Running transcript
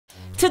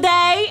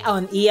Today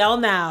on EL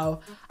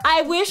Now,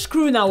 I wish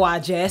crew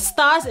WAJE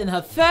stars in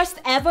her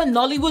first ever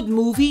Nollywood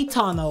movie,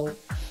 Tunnel.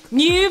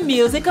 New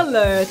music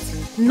alert,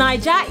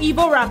 NAIJA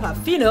Igbo rapper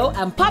Fino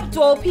and pop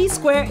duo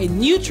P-Square in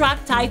new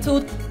track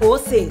titled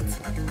Osit.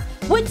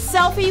 Which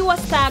selfie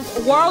was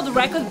tagged world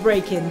record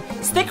breaking?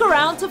 Stick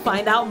around to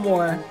find out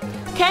more.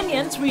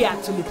 Kenyans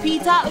react to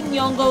Lupita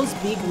Nyong'o's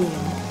big win.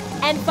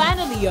 And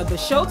finally on the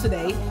show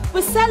today,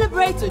 we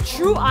celebrate a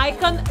true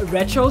icon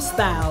retro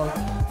style.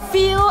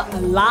 Feel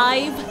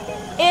alive,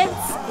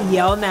 it's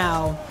EL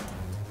Now.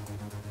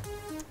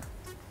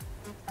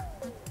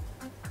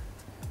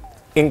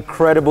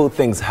 Incredible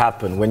things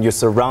happen when you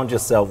surround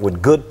yourself with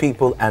good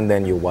people and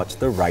then you watch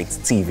the right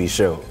TV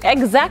show.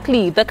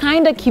 Exactly, the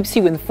kind that keeps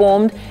you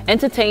informed,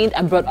 entertained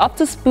and brought up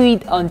to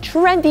speed on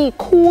trendy,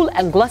 cool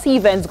and glossy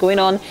events going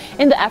on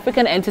in the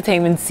African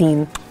entertainment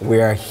scene.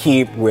 We're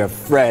hip, we're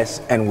fresh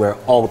and we're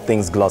all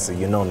things glossy,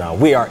 you know now.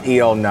 We are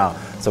EL Now.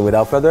 So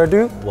without further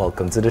ado,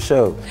 welcome to the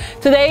show.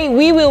 Today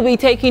we will be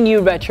taking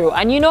you retro,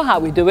 and you know how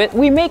we do it.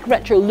 We make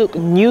retro look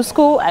new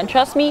school, and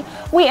trust me,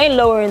 we ain't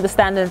lowering the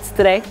standards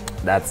today.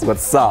 That's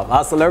what's up.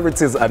 Our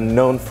celebrities are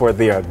known for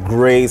their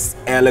grace,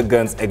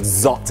 elegance,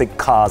 exotic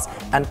cars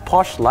and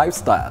posh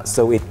lifestyle.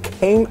 So it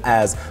came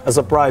as a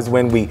surprise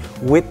when we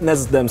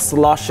witnessed them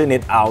sloshing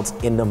it out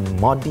in the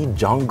muddy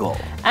jungle.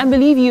 And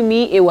believe you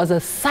me, it was a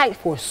sight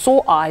for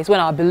sore eyes when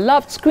our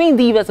beloved screen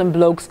divas and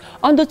blokes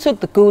undertook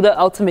the Gouda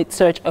Ultimate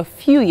Search a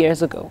few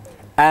years ago.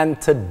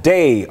 And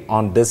today,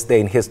 on this day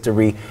in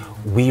history,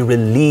 we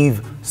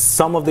relive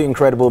some of the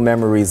incredible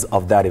memories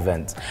of that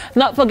event.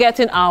 Not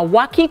forgetting our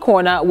wacky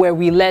corner, where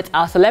we let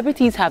our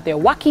celebrities have their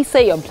wacky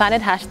say on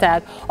Planet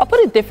Hashtag, or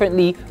put it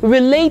differently,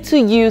 relate to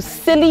you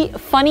silly,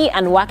 funny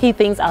and wacky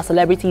things our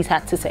celebrities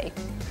had to say.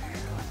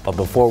 But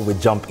before we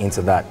jump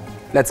into that,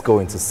 let's go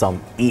into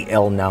some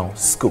EL Now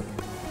scoop.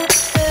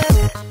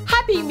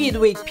 Happy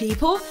midweek,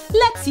 people.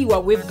 Let's see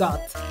what we've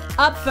got.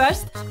 Up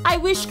first, I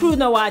wish crew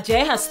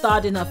WAJE has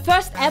starred in her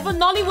first ever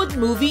Nollywood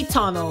movie,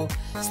 Tunnel.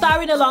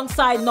 Starring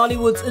alongside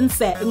Nollywood's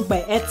Nse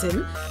Ngbe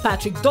Etim,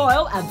 Patrick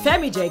Doyle and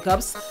Femi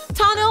Jacobs,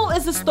 Tunnel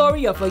is the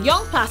story of a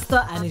young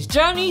pastor and his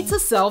journey to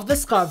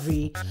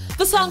self-discovery.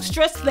 The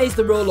songstress plays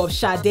the role of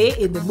Sade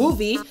in the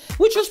movie,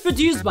 which was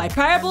produced by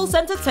Parables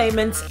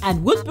Entertainment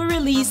and would be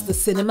released to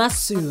cinemas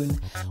soon.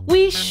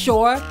 We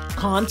sure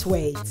can't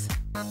wait.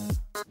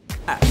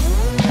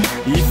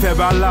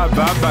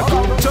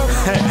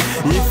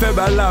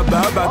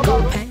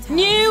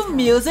 New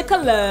music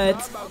alert!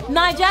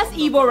 NAIJA's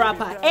Igbo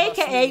rapper,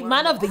 aka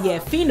Man of the Year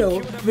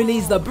Fino,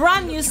 released a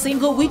brand new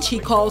single which he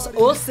calls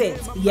Osit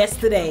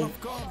yesterday.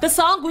 The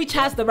song, which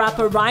has the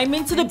rapper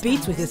rhyming to the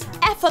beat with his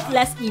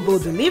effortless Igbo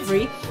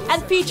delivery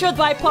and featured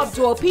by pop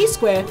duo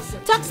P-Square,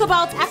 talks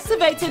about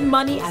activating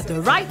money at the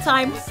right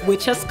time,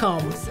 which has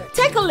come.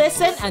 Take a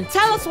listen and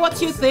tell us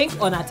what you think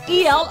on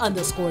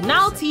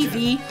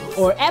 @EL_NowTV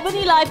or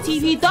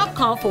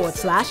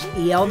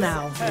EbonyLifeTV.com/EL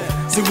Now.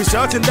 See, we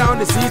shutting down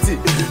the city.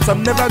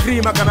 Some never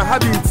agree, my kind of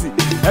habit.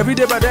 Every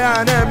day by day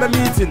I am a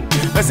meeting.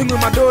 Messing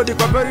with my door, the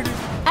competitive.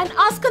 An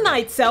Oscar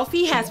night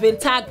selfie has been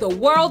tagged the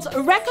world's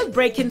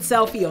record-breaking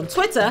selfie on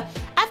Twitter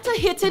after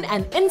hitting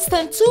an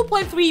instant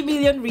 2.3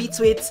 million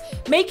retweets,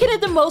 making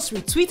it the most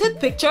retweeted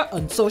picture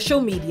on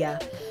social media.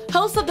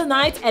 Host of the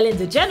night, Ellen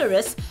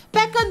DeGeneres,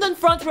 beckoned on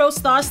front row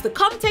stars to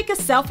come take a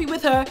selfie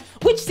with her,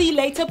 which she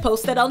later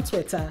posted on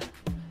Twitter.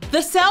 The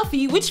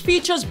selfie, which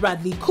features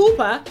Bradley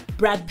Cooper,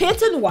 Brad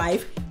Pitt and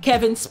wife,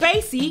 Kevin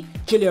Spacey,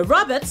 Julia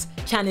Roberts,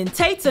 Channing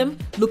Tatum,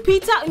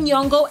 Lupita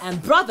Nyong'o and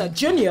Brother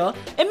Jr.,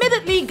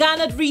 immediately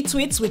garnered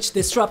retweets, which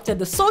disrupted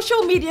the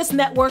social media's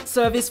network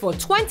service for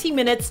 20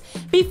 minutes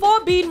before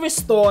being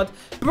restored,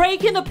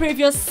 breaking the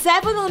previous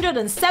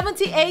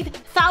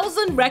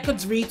 778,000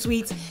 records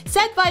retweets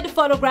set by the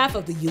photograph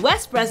of the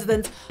US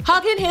president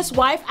hugging his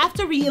wife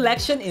after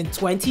re-election in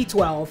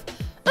 2012.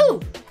 Ooh,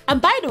 and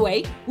by the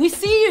way, we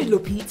see you,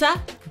 Lupita,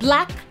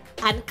 black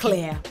and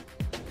clear.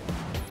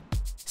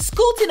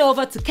 Scooting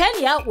over to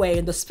Kenya, where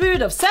in the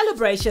spirit of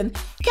celebration,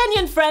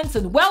 Kenyan friends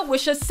and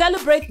well-wishers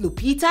celebrate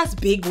Lupita's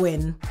big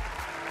win.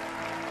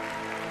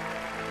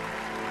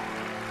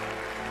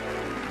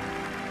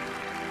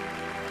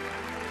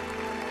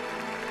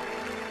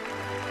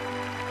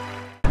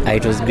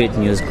 It was great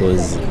news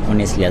because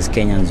honestly, as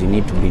Kenyans, you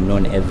need to be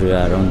known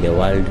everywhere around the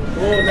world,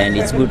 and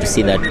it's good to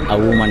see that a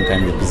woman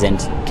can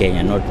represent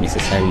Kenya, not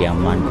necessarily a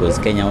man, because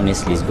Kenya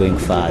honestly is going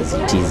far as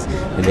it is.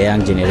 With the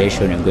young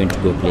generation, you're going to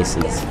go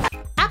places.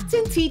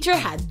 Acting teacher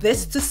had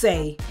this to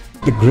say.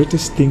 The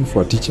greatest thing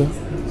for a teacher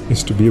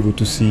is to be able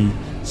to see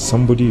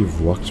somebody you've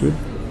worked with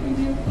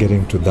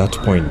getting to that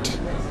point,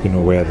 you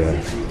know, where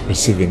they're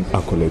receiving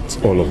accolades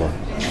all over.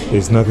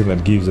 There's nothing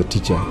that gives a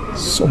teacher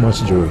so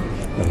much joy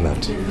than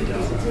that.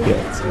 Yeah,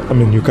 I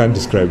mean, you can't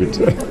describe it.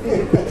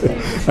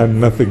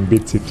 And nothing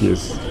beats it,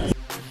 yes.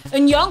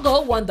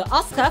 Nyong'o won the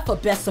Oscar for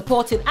Best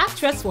Supporting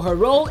Actress for her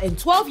role in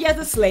 12 Years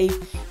a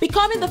Slave,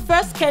 becoming the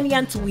first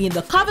Kenyan to win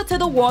the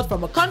coveted award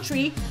from a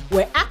country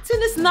where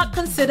acting is not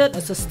considered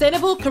a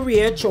sustainable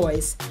career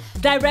choice.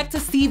 Director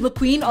Steve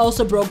McQueen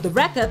also broke the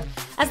record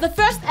as the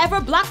first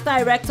ever black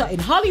director in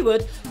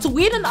Hollywood to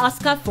win an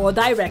Oscar for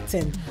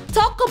directing.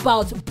 Talk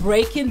about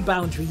breaking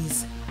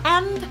boundaries.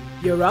 And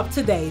you're up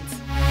to date.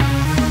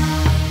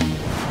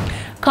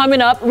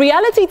 Coming up,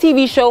 reality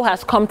TV show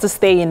has come to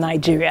stay in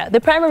Nigeria. They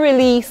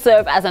primarily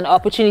serve as an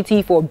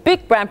opportunity for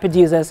big brand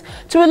producers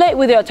to relate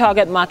with their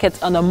target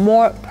markets on a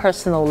more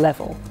personal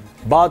level.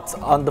 But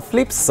on the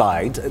flip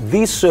side,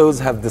 these shows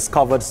have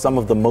discovered some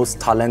of the most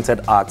talented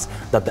acts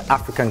that the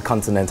African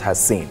continent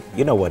has seen.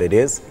 You know what it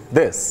is?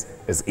 This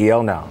is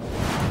EL Now.